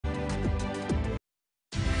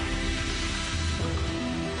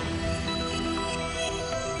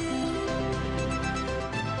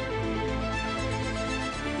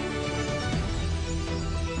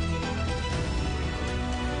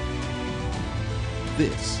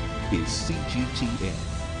This is CGTN,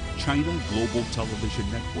 China Global Television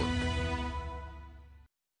Network.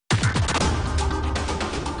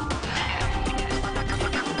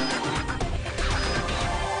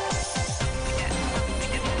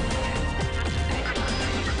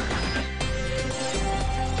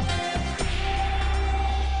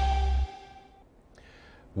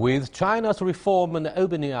 With China's reform and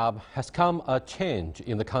opening up has come a change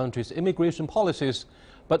in the country's immigration policies,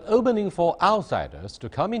 but opening for outsiders to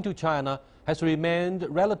come into China has remained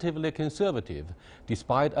relatively conservative,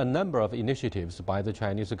 despite a number of initiatives by the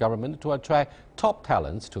Chinese government to attract top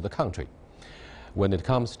talents to the country. When it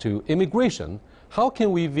comes to immigration, how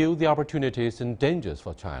can we view the opportunities and dangers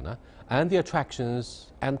for China and the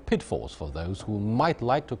attractions and pitfalls for those who might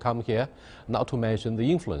like to come here, not to mention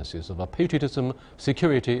the influences of patriotism,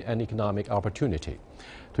 security and economic opportunity?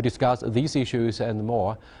 To discuss these issues and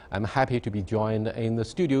more, I'm happy to be joined in the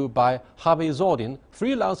studio by Harvey Zordin,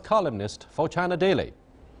 freelance columnist for China Daily.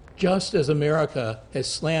 Just as America has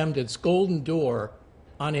slammed its golden door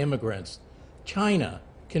on immigrants, China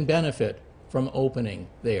can benefit from opening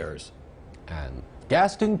theirs. And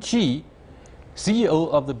Gaston Qi, CEO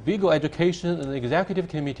of the Beagle Education and Executive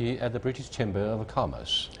Committee at the British Chamber of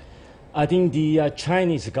Commerce. I think the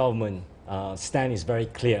Chinese government stand is very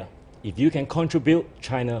clear. If you can contribute,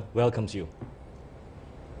 China welcomes you.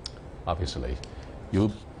 Obviously,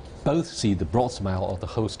 you both see the broad smile of the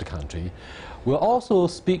host country. We'll also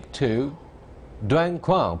speak to Duan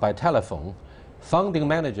Kuang by telephone, founding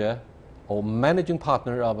manager or managing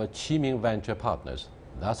partner of Qiming Venture Partners.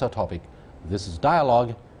 That's our topic. This is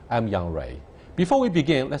Dialogue. I'm Yang Ray. Before we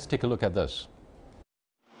begin, let's take a look at this.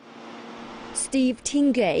 Steve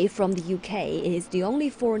Tingay from the UK is the only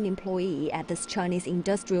foreign employee at this Chinese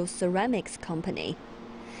industrial ceramics company.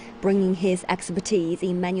 Bringing his expertise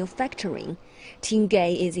in manufacturing,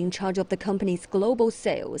 Tingay is in charge of the company's global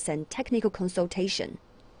sales and technical consultation.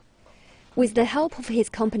 With the help of his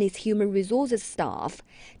company's human resources staff,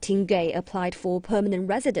 Tingay applied for permanent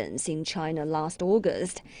residence in China last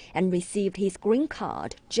August and received his green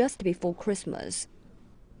card just before Christmas.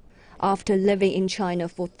 After living in China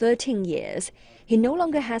for 13 years, he no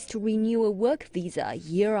longer has to renew a work visa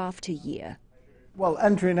year after year. Well,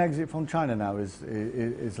 entry and exit from China now is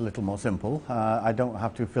a little more simple. I don't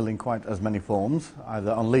have to fill in quite as many forms,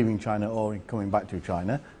 either on leaving China or coming back to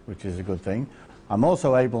China, which is a good thing. I'm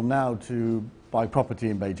also able now to buy property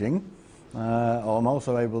in Beijing, or I'm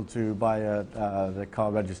also able to buy the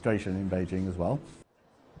car registration in Beijing as well.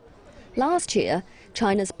 Last year,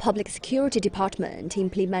 China's Public Security Department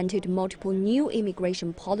implemented multiple new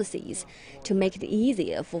immigration policies to make it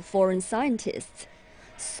easier for foreign scientists,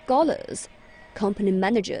 scholars, company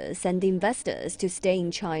managers and investors to stay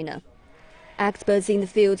in China. Experts in the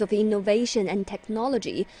fields of innovation and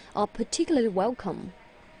technology are particularly welcome.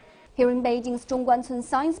 Here in Beijing's Zhongguancun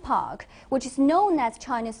Science Park, which is known as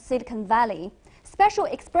China's Silicon Valley, special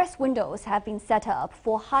express windows have been set up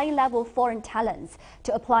for high-level foreign talents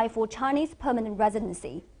to apply for Chinese permanent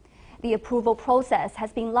residency. The approval process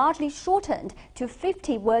has been largely shortened to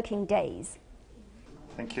 50 working days.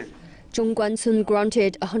 Thank you. Zhongguancun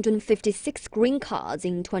granted 156 green cards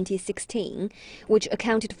in 2016, which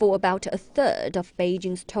accounted for about a third of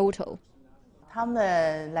Beijing's total.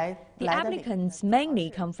 The applicants mainly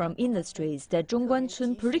come from industries that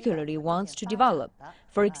Zhongguancun particularly wants to develop.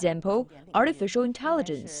 For example, artificial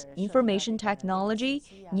intelligence, information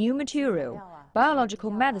technology, new material,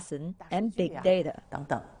 biological medicine, and big data.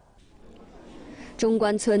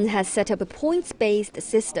 Zhongguancun has set up a points-based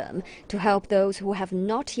system to help those who have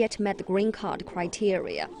not yet met the green card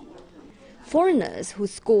criteria. Foreigners who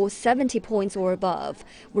score 70 points or above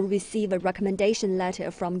will receive a recommendation letter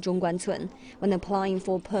from Zhongguancun when applying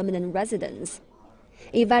for permanent residence.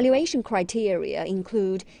 Evaluation criteria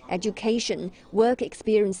include education, work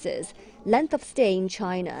experiences, length of stay in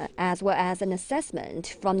China, as well as an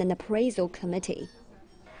assessment from an appraisal committee.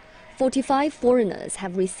 45 foreigners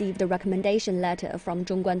have received a recommendation letter from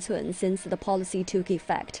Zhongguancun since the policy took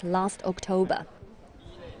effect last October.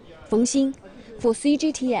 Feng Xin for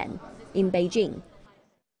CGTN in Beijing.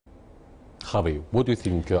 Harvey, what do you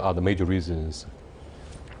think are the major reasons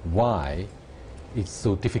why it's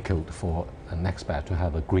so difficult for an expat to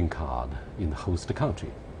have a green card in the host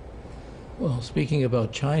country? Well, speaking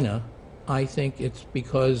about China, I think it's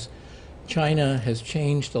because China has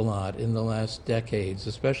changed a lot in the last decades,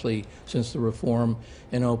 especially since the reform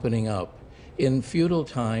and opening up. in feudal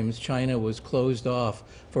times, China was closed off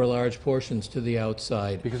for large portions to the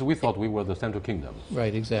outside. Because we thought we were the Central Kingdom.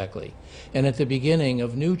 Right, exactly. And at the beginning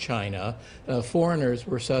of New China, foreigners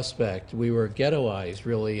were suspect. We were ghettoized,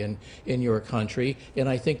 really, in your country. And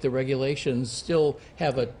I think the regulations still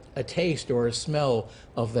have a taste or a smell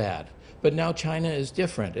of that. But now China is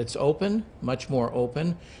different. It's open, much more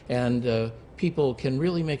open, and people can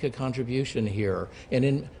really make a contribution here. And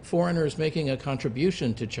in foreigners making a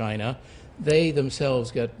contribution to China, they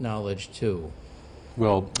themselves get knowledge too.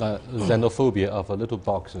 Well, xenophobia of little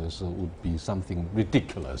boxes would be something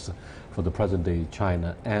ridiculous for the present-day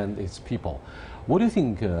China and its people. What do you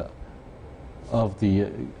think of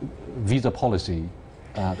the visa policy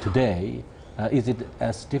today? Is it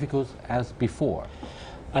as difficult as before?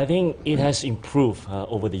 I think it has improved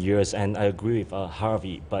over the years, and I agree with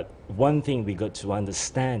Harvey. But one thing we got to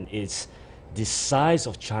understand is the size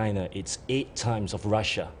of China. It's 8 times of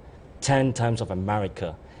Russia, 10 times of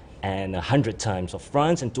America, and 100 times of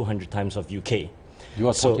France, and 200 times of UK. You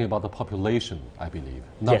are talking about the population, I believe,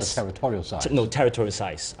 not yes, the territorial size. No, territorial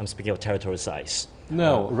size. I'm speaking of territorial size.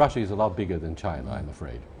 No, Russia is a lot bigger than China, I'm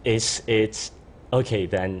afraid. It's okay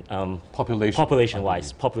then.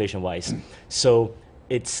 Population-wise. Population-wise. So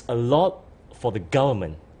it's a lot for the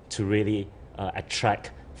government to really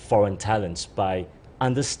attract foreign talents by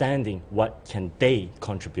understanding what can they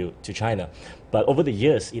contribute to China. But over the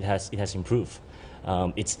years, it has improved.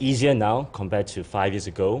 It's easier now compared to 5 years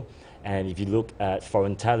ago. And if you look at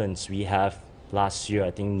foreign talents, we have last year,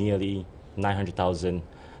 I think, nearly 900,000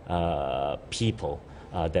 people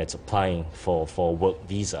that's applying for work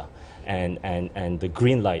visa. And the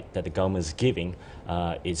green light that the government is giving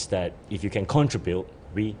is that if you can contribute,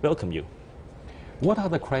 we welcome you. What are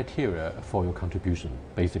the criteria for your contribution,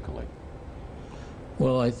 basically?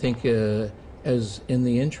 Well, I think, as in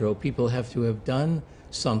the intro, people have to have done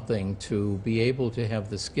something to be able to have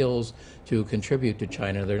the skills to contribute to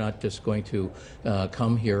China. They're not just going to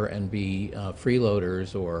come here and be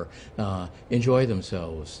freeloaders or enjoy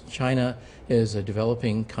themselves. China is a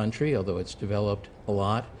developing country, although it's developed a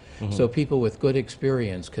lot. Mm-hmm. So people with good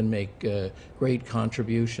experience can make great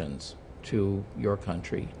contributions to your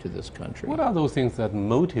country, to this country. What are those things that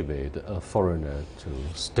motivate a foreigner to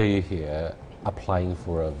stay here applying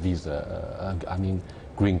for a visa,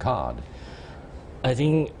 green card? I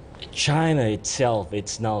think China itself,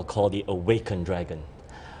 it's now called the awakened dragon.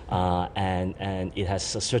 And it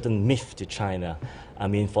has a certain myth to China. I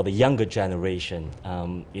mean, for the younger generation,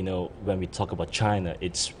 when we talk about China,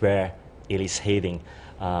 it's where it is heading.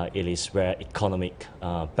 It is where economic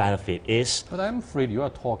benefit is. But I'm afraid you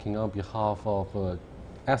are talking on behalf of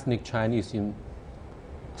ethnic Chinese in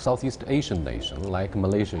Southeast Asian nation, like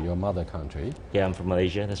Malaysia, your mother country. Yeah, I'm from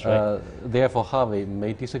Malaysia, that's right. Therefore, Harvey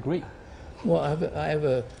may disagree. Well, I have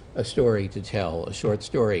a story to tell, a short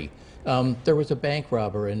story. There was a bank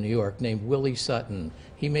robber in New York named Willie Sutton.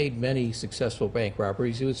 He made many successful bank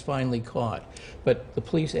robberies. He was finally caught. But the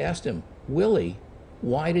police asked him, "Willie,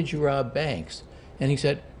 why did you rob banks?" And he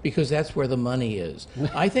said, "Because that's where the money is."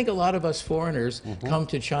 I think a lot of us foreigners come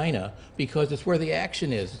to China because it's where the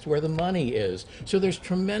action is, it's where the money is. So there's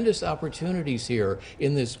tremendous opportunities here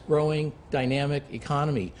in this growing, dynamic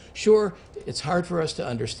economy. Sure, it's hard for us to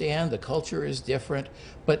understand, the culture is different,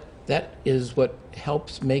 but that is what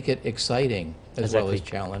helps make it exciting as well as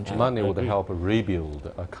challenging. Money would help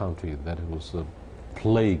rebuild a country that was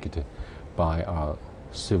plagued by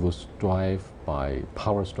civil strife, by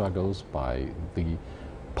power struggles, by the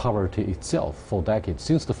poverty itself for decades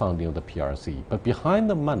since the founding of the PRC. But behind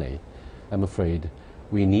the money, I'm afraid,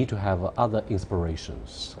 we need to have other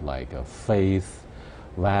inspirations like faith,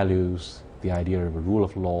 values, the idea of a rule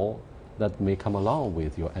of law that may come along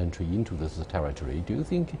with your entry into this territory. Do you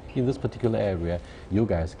think in this particular area you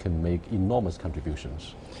guys can make enormous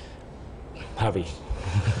contributions? Harvey.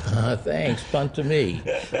 Thanks, fun to me.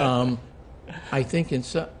 I think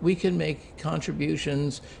we can make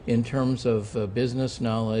contributions in terms of business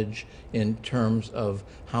knowledge, in terms of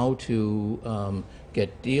how to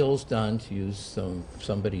get deals done, to use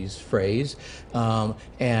somebody's phrase.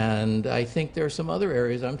 And I think there are some other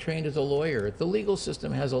areas. I'm trained as a lawyer. The legal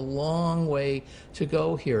system has a long way to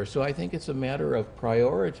go here. So I think it's a matter of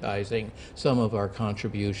prioritizing some of our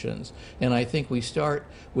contributions. And I think we start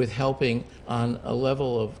with helping on a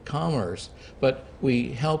level of commerce, but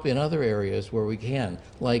we help in other areas where we can,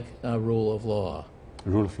 like rule of law.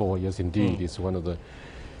 Rule of law, yes, indeed, is one of the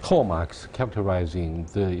hallmarks characterizing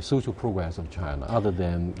the social progress of China, other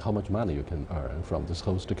than how much money you can earn from this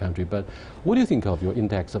host country. But what do you think of your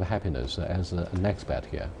index of happiness as an expat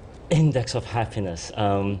here? Index of happiness.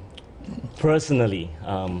 Personally,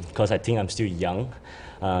 because I think I'm still young,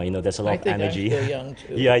 There's a lot of energy. I'm still young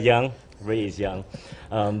too. You are young. Ray is young.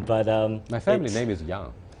 My family name is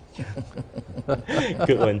Yang.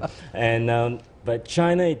 Good one. And but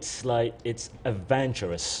China, it's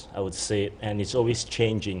adventurous, I would say, and it's always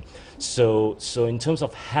changing. So in terms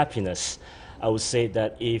of happiness, I would say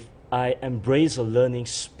that if I embrace a learning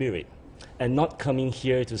spirit and not coming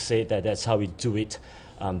here to say that that's how we do it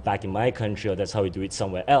back in my country or that's how we do it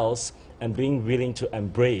somewhere else, and being willing to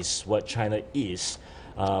embrace what China is,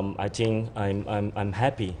 I think I'm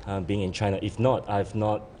happy being in China. If not, I've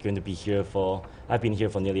been here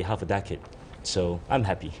for nearly half a decade. So I'm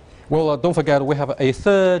happy. Well, don't forget, we have a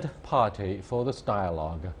third party for this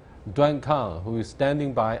dialogue, Duan Kang, who is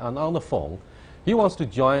standing by and on the phone. He wants to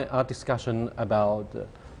join our discussion about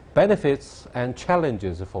benefits and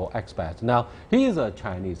challenges for expats. Now, he is a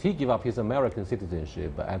Chinese. He gave up his American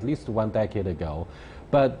citizenship at least 1 decade ago.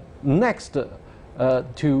 But next,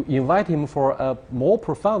 to invite him for a more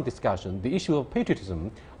profound discussion, the issue of patriotism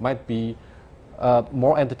might be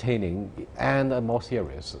more entertaining and more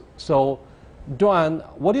serious. So, Duan,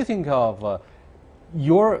 what do you think of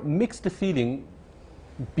your mixed feeling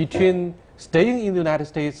between staying in the United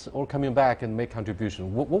States or coming back and make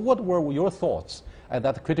contribution? What were your thoughts at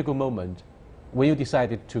that critical moment when you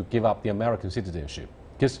decided to give up the American citizenship?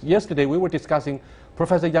 Because yesterday we were discussing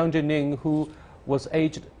Professor Yang Zhening, who was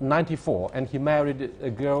aged 94, and he married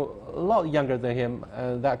a girl a lot younger than him,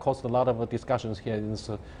 and that caused a lot of discussions here in this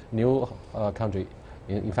new country.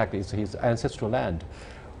 In fact, it's his ancestral land.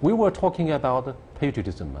 We were talking about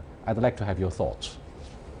patriotism. I'd like to have your thoughts.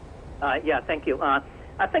 Yeah, thank you. I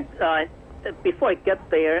think before I get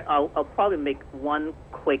there, I'll probably make one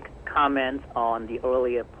quick comment on the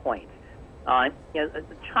earlier point.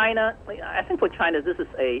 China, I think for China, this is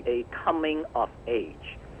a coming of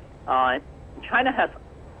age. China has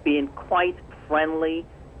been quite friendly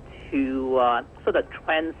to sort of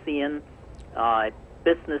transient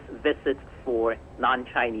business visits for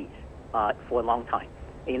non-Chinese for a long time.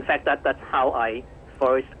 In fact, that's how I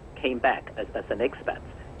first came back as an expat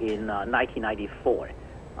in 1994.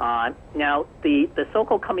 Now, the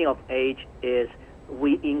so-called coming of age is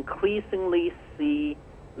we increasingly see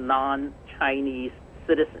non-Chinese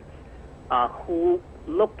citizens who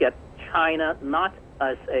look at China not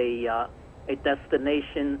as a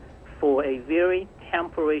destination for a very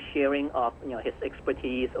temporary sharing of his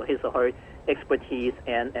expertise or his or her expertise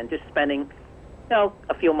and just spending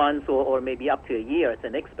a few months or maybe up to a year as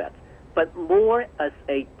an expat, but more as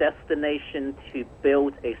a destination to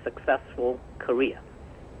build a successful career.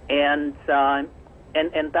 And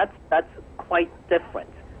that's quite different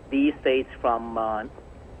these days from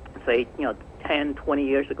say 10, 20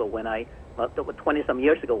 years ago when 20-some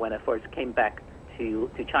years ago when I first came back to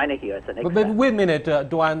China here as an expat. But wait a minute,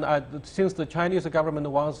 Duan, since the Chinese government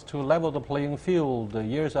wants to level the playing field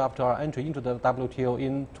years after our entry into the WTO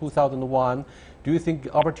in 2001, do you think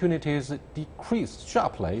opportunities decreased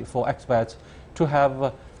sharply for expats to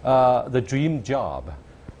have the dream job?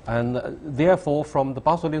 And therefore, from the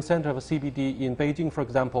bustling center of CBD in Beijing, for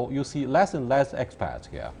example, you see less and less expats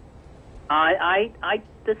here. I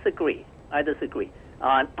disagree. I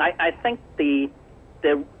think the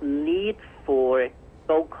need for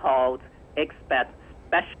so-called expat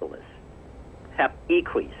specialists have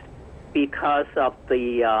decreased because of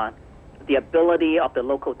the ability of the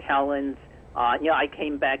local talents. I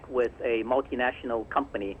came back with a multinational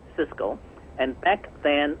company, Cisco, and back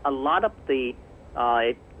then a lot of the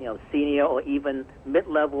senior or even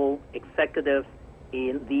mid-level executives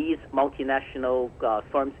in these multinational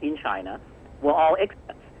firms in China were all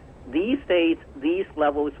expats. These days, these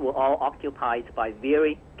levels were all occupied by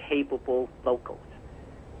very capable locals.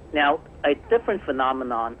 Now, a different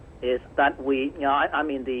phenomenon is that I'm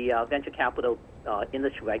in the venture capital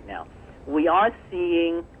industry right now. We are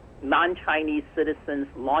seeing non-Chinese citizens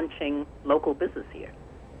launching local business here.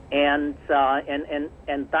 And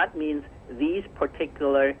that means these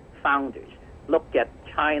particular founders look at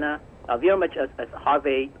China very much as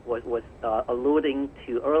Harvey was alluding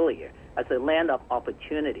to earlier, as a land of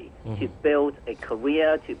opportunity to build a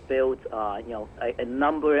career, to build a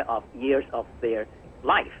number of years of their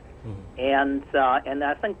life. And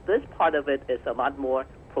I think this part of it is a lot more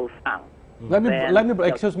profound.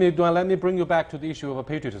 Excuse me, Duan, let me bring you back to the issue of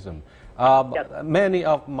patriotism. Yes. Many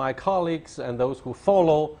of my colleagues and those who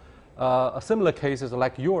follow similar cases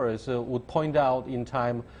like yours would point out in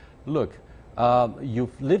time, look,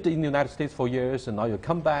 you've lived in the United States for years and now you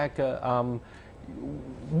come back.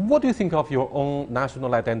 What do you think of your own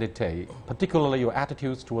national identity, particularly your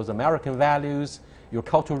attitudes towards American values, your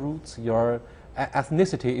cultural roots, your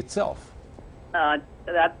ethnicity itself?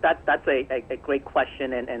 That's a great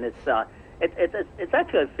question, and it's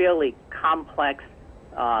actually a fairly complex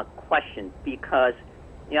question because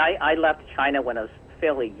I left China when I was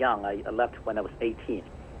fairly young. I left when I was 18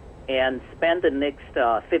 and spent the next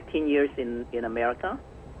 15 years in America,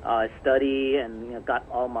 study and got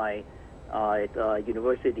all my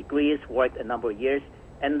university degrees, worked a number of years,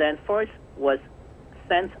 and then first was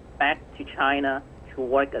sent back to China to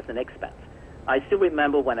work as an expat. I still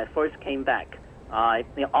remember when I first came back, I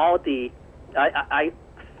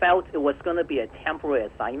felt it was going to be a temporary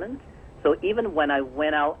assignment. So even when I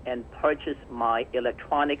went out and purchased my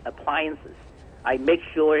electronic appliances, I make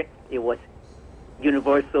sure it was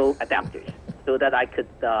universal adapters so that I could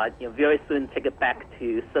very soon take it back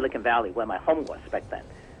to Silicon Valley where my home was back then.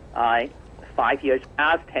 5 years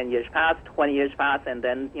passed, 10 years passed, 20 years passed, and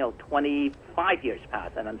then 25 years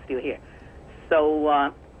passed, and I'm still here.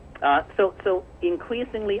 So so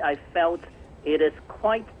increasingly I felt it is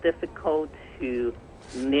quite difficult to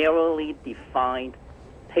narrowly define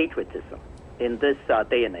patriotism in this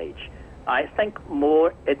day and age. I think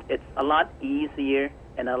it's a lot easier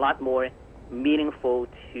and a lot more meaningful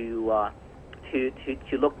to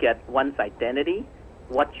look at one's identity,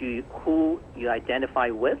 who you identify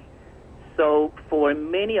with. So for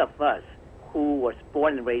many of us who was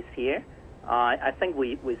born and raised here, I think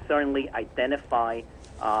we certainly identify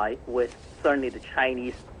with certainly the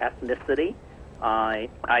Chinese ethnicity.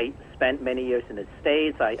 I spent many years in the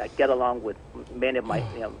States. I get along with many of my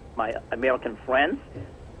my American friends.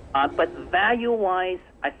 But value-wise,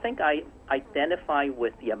 I think I identify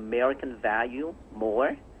with the American value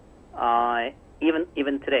more.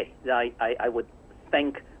 Even today, I would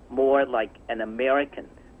think more like an American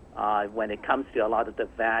when it comes to a lot of the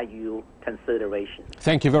value considerations.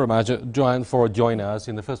 Thank you very much, Joanne, for joining us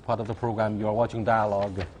in the first part of the program. You are watching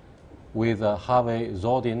Dialogue with Harvey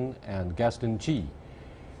Zordin and Gaston Chi.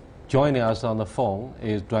 Joining us on the phone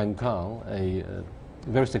is Duan Kang, a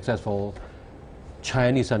very successful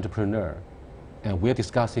Chinese entrepreneur, and we're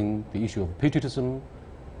discussing the issue of patriotism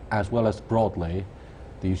as well as broadly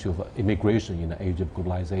the issue of immigration in the age of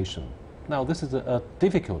globalization. Now, this is a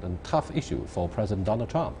difficult and tough issue for President Donald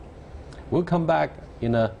Trump. We'll come back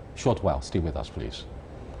in a short while. Stay with us, please.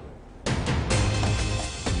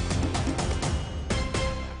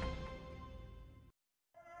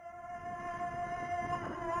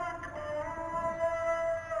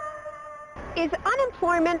 Is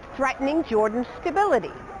unemployment threatening Jordan's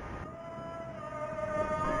stability?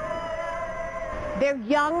 They're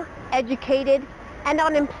young, educated, and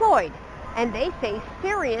unemployed, and they say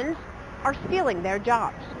Syrians are stealing their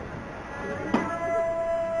jobs.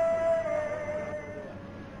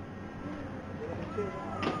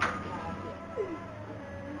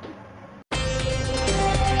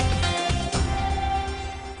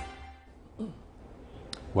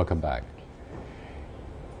 Welcome back.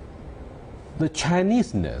 The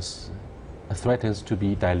Chineseness threatens to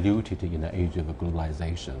be diluted in the age of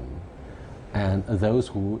globalization. And those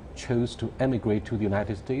who chose to emigrate to the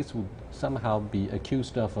United States would somehow be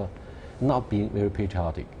accused of not being very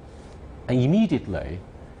patriotic. And immediately,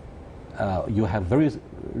 you have very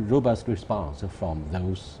robust response from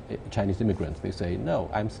those Chinese immigrants. They say,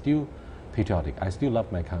 no, I'm still patriotic. I still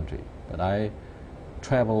love my country. But I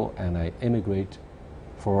travel and I immigrate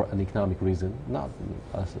for an economic reason, not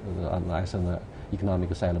as an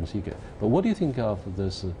economic asylum seeker. But what do you think of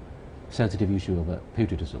this sensitive issue of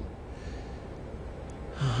patriotism?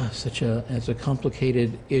 It's a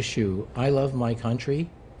complicated issue. I love my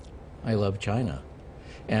country. I love China.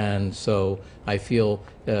 And so I feel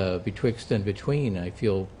betwixt and between, I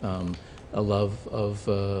feel a love of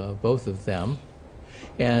both of them.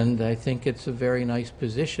 And I think it's a very nice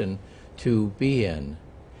position to be in.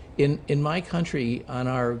 In my country, on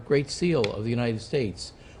our Great Seal of the United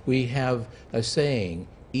States, we have a saying,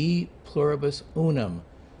 e pluribus unum,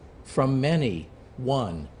 from many,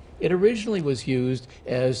 one. It originally was used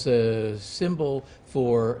as a symbol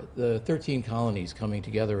for the 13 colonies coming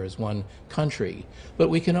together as one country. But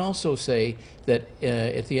we can also say that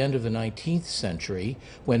at the end of the 19th century,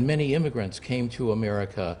 when many immigrants came to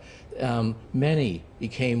America, many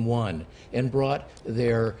became one and brought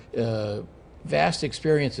their vast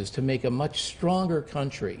experiences to make a much stronger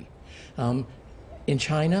country. In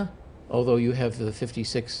China, although you have the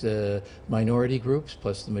 56 minority groups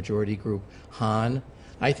plus the majority group Han,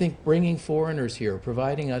 I think bringing foreigners here,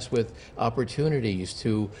 providing us with opportunities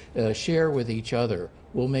to share with each other,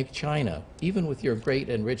 will make China, even with your great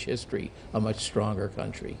and rich history, a much stronger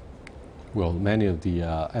country. Well, many of the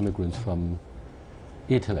immigrants from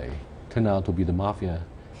Italy turn out to be the mafia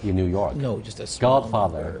in New York. No, just a small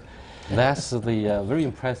Godfather. number. That's the very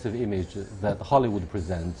impressive image that Hollywood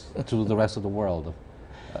presents to the rest of the world.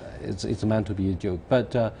 it's meant to be a joke.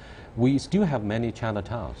 But we still have many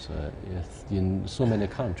Chinatowns in so many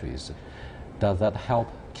countries. Does that help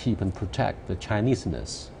keep and protect the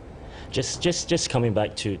Chineseness? Just coming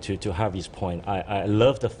back to Harvey's point, I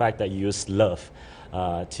love the fact that you use love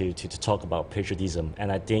to talk about patriotism,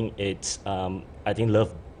 and I think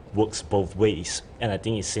love works both ways, and I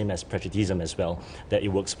think it's same as patriotism as well, that it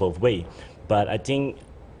works both ways. But I think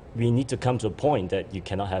we need to come to a point that you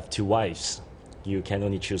cannot have two wives. You can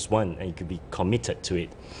only choose one, and you could be committed to it.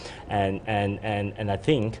 And I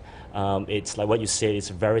think it's like what you said, it's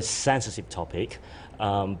a very sensitive topic,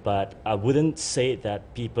 but I wouldn't say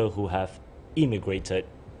that people who have immigrated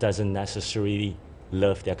doesn't necessarily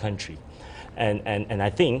love their country. And I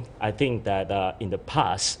think that in the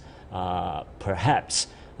past, perhaps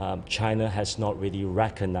China has not really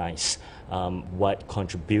recognized what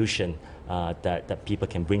contribution that people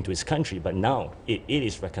can bring to its country, but now it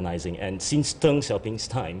is recognizing. And since Deng Xiaoping's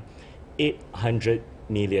time, 800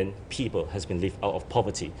 million people has been lifted out of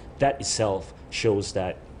poverty. That itself shows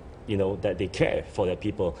that, that they care for their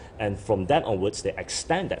people. And from that onwards, they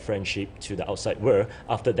extend that friendship to the outside world.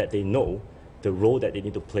 After that, they know the role that they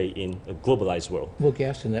need to play in a globalized world. Well,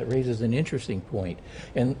 Gaston, that raises an interesting point.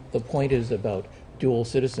 And the point is about dual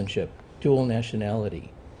citizenship, dual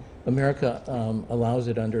nationality. America allows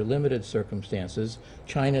it under limited circumstances.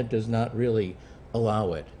 China does not really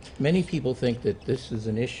allow it. Many people think that this is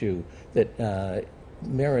an issue that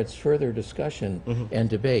merits further discussion and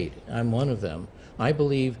debate. I'm one of them. I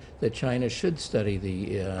believe that China should study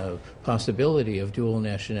the possibility of dual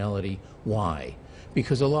nationality. Why?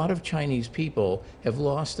 Because a lot of Chinese people have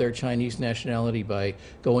lost their Chinese nationality by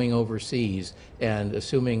going overseas and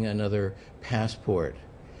assuming another passport.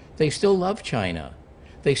 They still love China.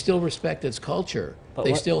 They still respect its culture. But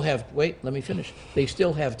they still have, wait, let me finish. They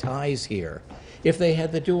still have ties here. If they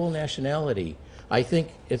had the dual nationality, I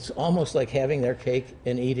think it's almost like having their cake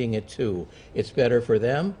and eating it too. It's better for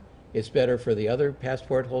them, it's better for the other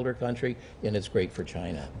passport holder country, and it's great for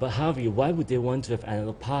China. But Harvey, why would they want to have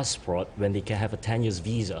another passport when they can have a 10 years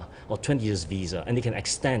visa or 20 years visa and they can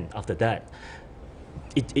extend after that?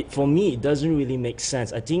 For me, it doesn't really make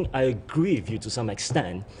sense. I think I agree with you to some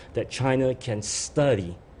extent that China can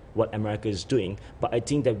study what America is doing, but I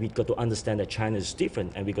think that we got to understand that China is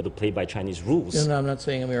different and we got to play by Chinese rules. No, I'm not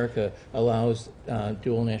saying America allows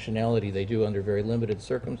dual nationality. They do under very limited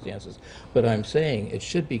circumstances. But I'm saying it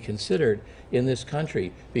should be considered in this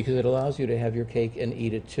country because it allows you to have your cake and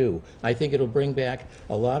eat it too. I think it'll bring back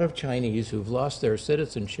a lot of Chinese who've lost their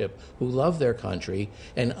citizenship, who love their country,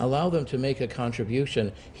 and allow them to make a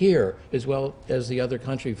contribution here as well as the other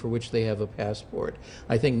country for which they have a passport.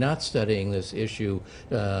 I think not studying this issue,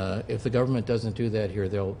 if the government doesn't do that here,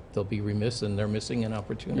 they'll be remiss and they're missing an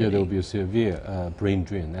opportunity. Yeah, there will be a severe brain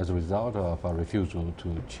drain as a result of our refusal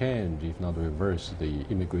to change, if not reverse, the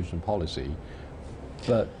immigration policy.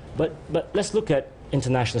 But let's look at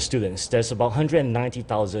international students. There's about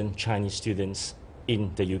 190,000 Chinese students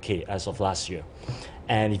in the UK as of last year.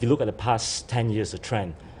 And if you look at the past 10 years, the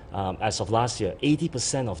trend, as of last year,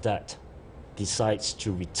 80% of that decides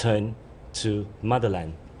to return to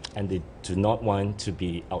motherland, and they do not want to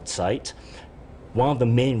be outside. One of the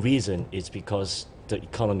main reasons is because the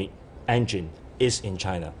economic engine is in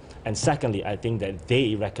China. And secondly, I think that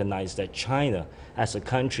they recognize that China as a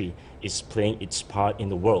country is playing its part in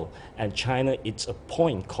the world, and China is a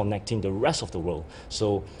point connecting the rest of the world.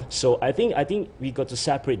 So I think we got to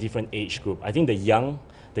separate different age group. I think the young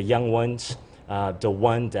ones, the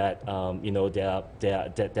one that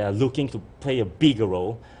they are looking to play a bigger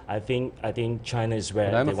role. I think China is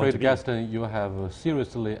where but I'm they want to afraid, be. Gaston, you have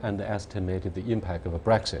seriously underestimated the impact of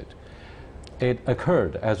Brexit. It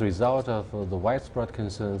occurred as a result of the widespread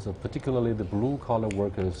concerns of particularly the blue-collar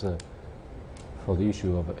workers for the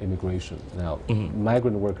issue of immigration. Now,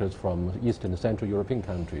 migrant workers from Eastern and Central European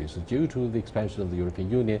countries, due to the expansion of the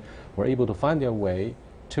European Union, were able to find their way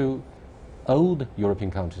to old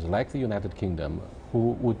European countries like the United Kingdom,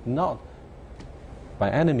 who would not by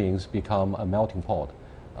any means become a melting pot,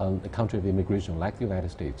 a country of immigration like the United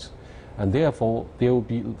States. And therefore, there will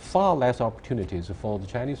be far less opportunities for the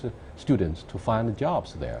Chinese students to find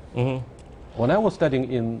jobs there. When I was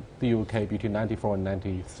studying in the UK between 94 and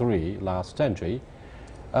 93 last century,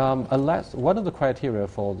 unless one of the criteria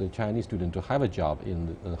for the Chinese student to have a job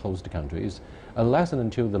in the host country is unless and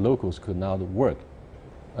until the locals could not work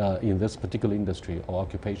in this particular industry or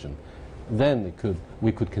occupation, then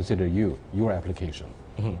we could consider your application.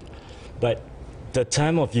 But the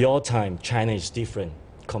time of your time, China is different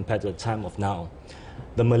compared to the time of now.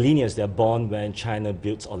 the millennials, they're born when China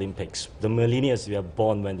built Olympics. The millennials, they are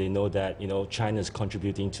born when they know that, China is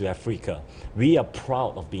contributing to Africa. We are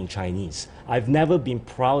proud of being Chinese. I've never been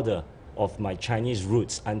prouder of my Chinese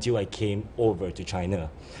roots until I came over to China.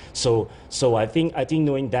 So I think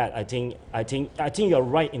knowing that, I think you're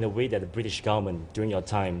right in the way that the British government during your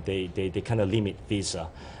time, they kind of limit visa,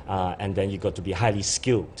 and then you got to be highly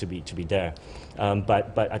skilled to be there.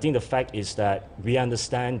 But I think the fact is that we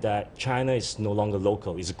understand that China is no longer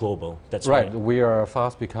local; it's global. That's right. We are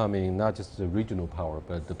fast becoming not just a regional power,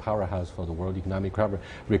 but the powerhouse for the world economic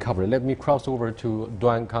recovery. Let me cross over to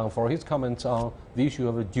Duan Kang for his comments on the issue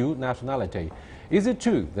of dual nationality. Is it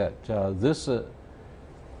true that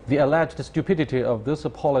the alleged stupidity of this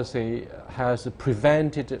policy has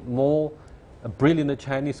prevented more brilliant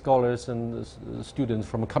Chinese scholars and students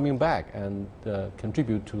from coming back and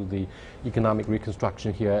contribute to the economic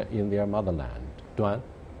reconstruction here in their motherland? Duan?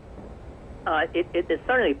 It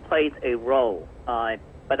certainly plays a role,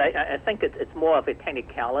 but I think it's more of a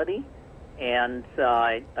technicality. And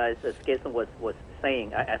as Jason was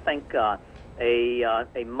saying, I think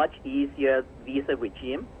a much easier visa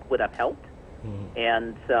regime would have helped.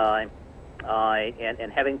 And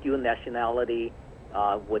having dual nationality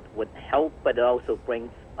would help, but it also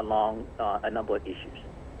brings along a number of issues.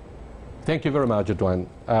 Thank you very much, Duan.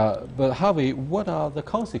 But Harvey, what are the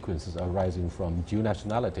consequences arising from dual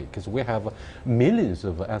nationality? Because we have millions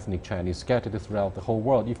of ethnic Chinese scattered throughout the whole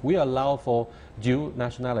world. If we allow for dual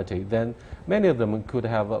nationality, then many of them could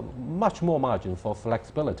have much more margin for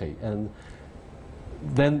flexibility, and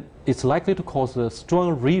then it's likely to cause a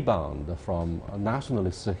strong rebound from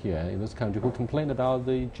nationalists here in this country who complain about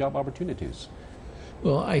the job opportunities.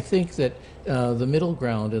 Well, I think that the middle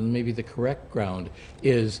ground, and maybe the correct ground,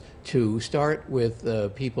 is to start with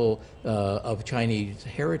people of Chinese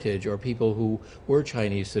heritage, or people who were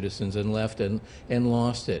Chinese citizens and left and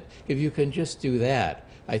lost it. If you can just do that,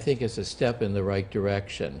 I think it's a step in the right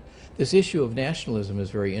direction. This issue of nationalism is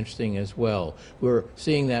very interesting as well. We're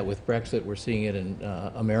seeing that with Brexit. We're seeing it in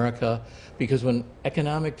America, because when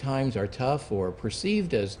economic times are tough or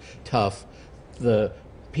perceived as tough, the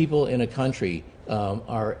people in a country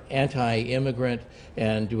are anti-immigrant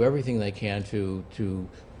and do everything they can to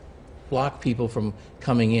block people from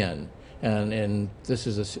coming in. And this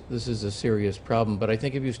is a serious problem. But I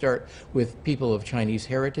think if you start with people of Chinese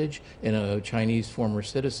heritage and Chinese former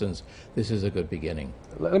citizens, this is a good beginning.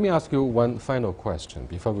 Let me ask you one final question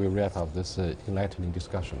before we wrap up this enlightening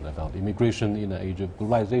discussion about immigration in the age of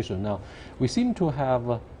globalization. Now, we seem to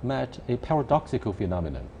have met a paradoxical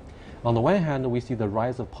phenomenon. On the one hand, we see the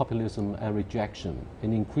rise of populism and rejection,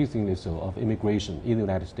 and increasingly so, of immigration in the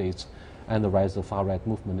United States, and the rise of far-right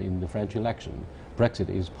movement in the French election. Brexit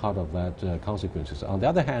is part of that consequences. On the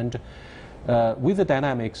other hand, with the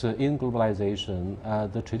dynamics in globalization,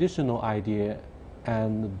 the traditional idea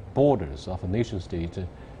and borders of a nation-state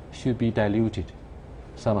should be diluted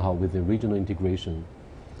somehow with the regional integration.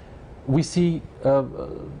 We see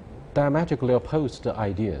diametrically opposed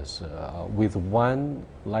ideas, with one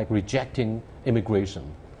like rejecting immigration,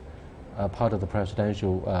 part of the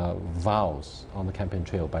presidential vows on the campaign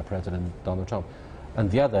trail by President Donald Trump,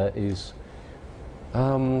 and the other is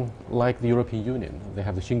like the European Union. They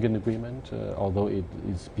have the Schengen Agreement, although it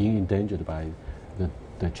is being endangered by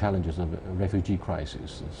the challenges of a refugee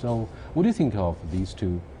crisis. So what do you think of these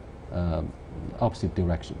two opposite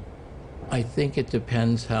directions? I think it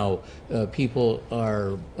depends how people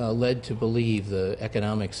are led to believe the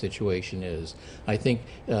economic situation is. I think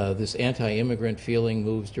this anti-immigrant feeling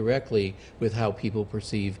moves directly with how people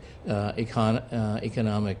perceive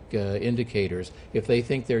economic indicators. If they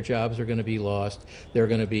think their jobs are going to be lost, they're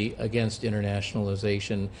going to be against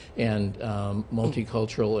internationalization and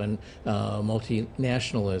multicultural and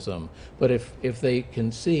multinationalism. But if they can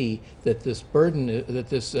see that this burden, that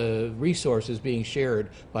this resource is being shared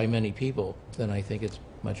by many people, then I think it's a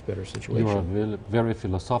much better situation. You are very, very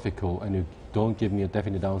philosophical, and you don't give me a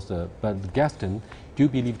definite answer. But Gaston, do you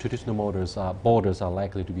believe traditional borders are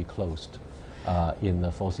likely to be closed in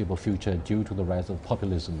the foreseeable future due to the rise of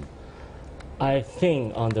populism? I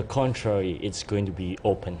think, on the contrary, it's going to be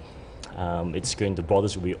open. The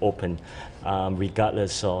borders will be open,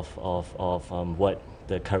 regardless of what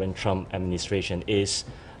the current Trump administration is,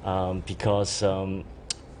 because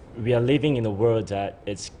we are living in a world that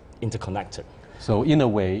it's interconnected. So in a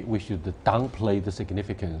way, we should downplay the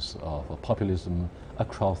significance of populism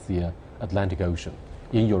across the Atlantic Ocean,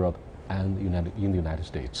 in Europe and in the United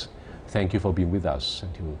States. Thank you for being with us.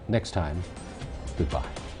 Until next time, goodbye.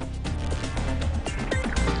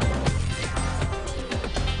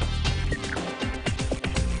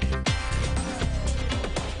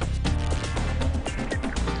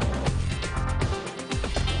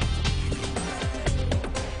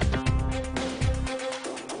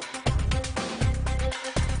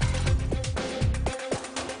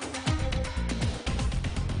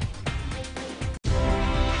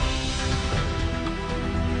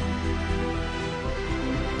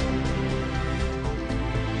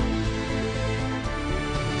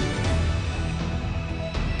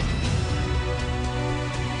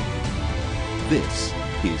 This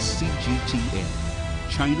is CGTN,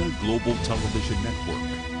 China Global Television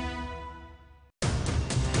Network.